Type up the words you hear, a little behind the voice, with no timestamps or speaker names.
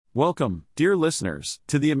Welcome, dear listeners,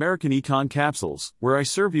 to the American Econ Capsules, where I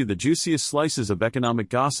serve you the juiciest slices of economic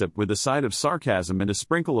gossip with a side of sarcasm and a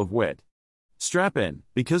sprinkle of wit. Strap in,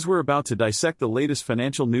 because we're about to dissect the latest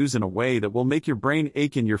financial news in a way that will make your brain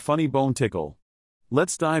ache and your funny bone tickle.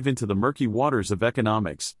 Let's dive into the murky waters of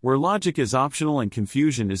economics, where logic is optional and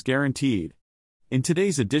confusion is guaranteed. In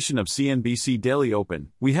today's edition of CNBC Daily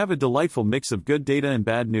Open, we have a delightful mix of good data and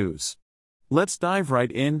bad news. Let's dive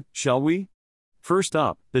right in, shall we? First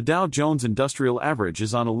up, the Dow Jones Industrial Average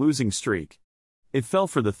is on a losing streak. It fell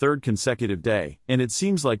for the third consecutive day, and it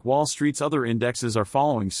seems like Wall Street's other indexes are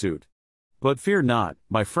following suit. But fear not,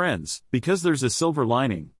 my friends, because there's a silver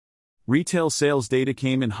lining. Retail sales data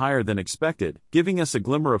came in higher than expected, giving us a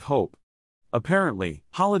glimmer of hope. Apparently,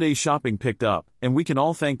 holiday shopping picked up, and we can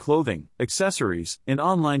all thank clothing, accessories, and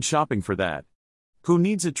online shopping for that. Who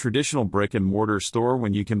needs a traditional brick-and-mortar store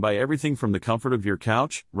when you can buy everything from the comfort of your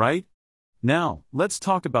couch, right? Now, let's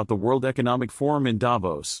talk about the World Economic Forum in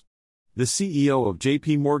Davos. The CEO of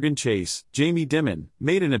JPMorgan Chase, Dimon,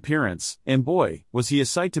 made an appearance, and boy, was he a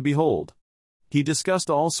sight to behold. He discussed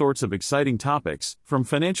all sorts of exciting topics, from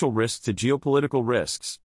financial risks to geopolitical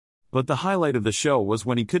risks. But the highlight of the show was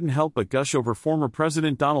when he couldn't help but gush over former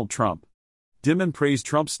President Donald Trump. Dimon praised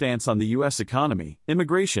Trump's stance on the U.S. economy,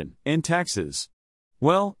 immigration, and taxes.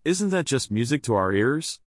 Well, isn't that just music to our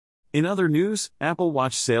ears? In other news, Apple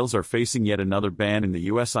Watch sales are facing yet another ban in the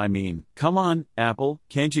U.S. I mean, come on, Apple,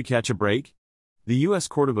 can't you catch a break? The U.S.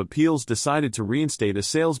 Court of Appeals decided to reinstate a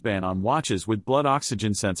sales ban on watches with blood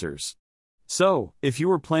oxygen sensors. So, if you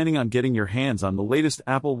were planning on getting your hands on the latest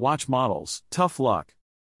Apple Watch models, tough luck.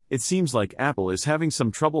 It seems like Apple is having some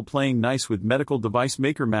trouble playing nice with medical device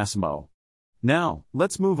maker Masimo. Now,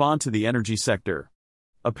 let's move on to the energy sector.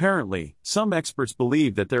 Apparently, some experts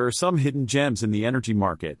believe that there are some hidden gems in the energy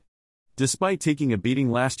market. Despite taking a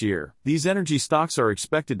beating last year, these energy stocks are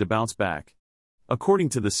expected to bounce back. According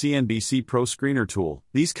to the CNBC Pro Screener Tool,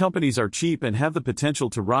 these companies are cheap and have the potential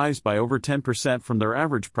to rise by over 10% from their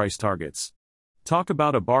average price targets. Talk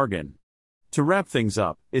about a bargain. To wrap things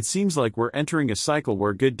up, it seems like we're entering a cycle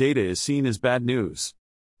where good data is seen as bad news.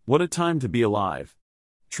 What a time to be alive.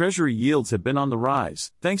 Treasury yields have been on the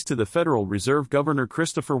rise, thanks to the Federal Reserve Governor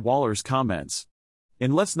Christopher Waller's comments.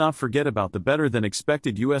 And let's not forget about the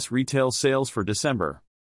better-than-expected U.S. retail sales for December.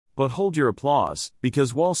 But hold your applause,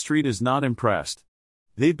 because Wall Street is not impressed.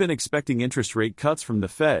 They've been expecting interest rate cuts from the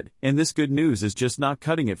Fed, and this good news is just not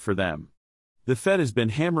cutting it for them. The Fed has been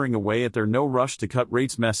hammering away at their no-rush-to-cut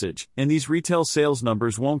rates message, and these retail sales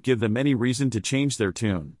numbers won't give them any reason to change their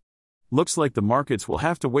tune. Looks like the markets will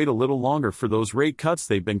have to wait a little longer for those rate cuts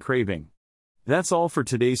they've been craving. That's all for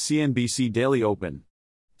today's CNBC Daily Open.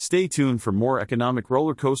 Stay tuned for more economic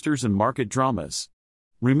rollercoasters and market dramas.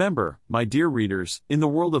 Remember, my dear readers, in the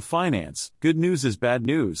world of finance, good news is bad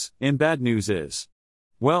news, and bad news is,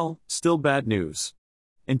 well, still bad news.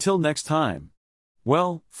 Until next time.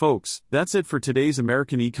 Well, folks, that's it for today's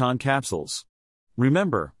American Econ Capsules.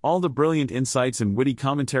 Remember, all the brilliant insights and witty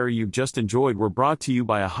commentary you've just enjoyed were brought to you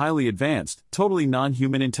by a highly advanced, totally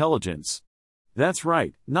non-human intelligence. That's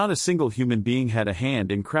right, not a single human being had a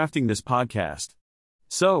hand in crafting this podcast.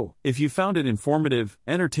 So, if you found it informative,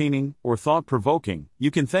 entertaining, or thought-provoking,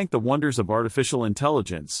 you can thank the wonders of artificial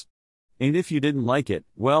intelligence. And if you didn't like it,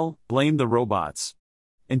 well, blame the robots.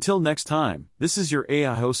 Until next time, this is your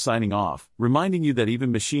AI host signing off, reminding you that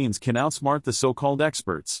even machines can outsmart the so-called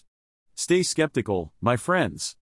experts. Stay skeptical, my friends.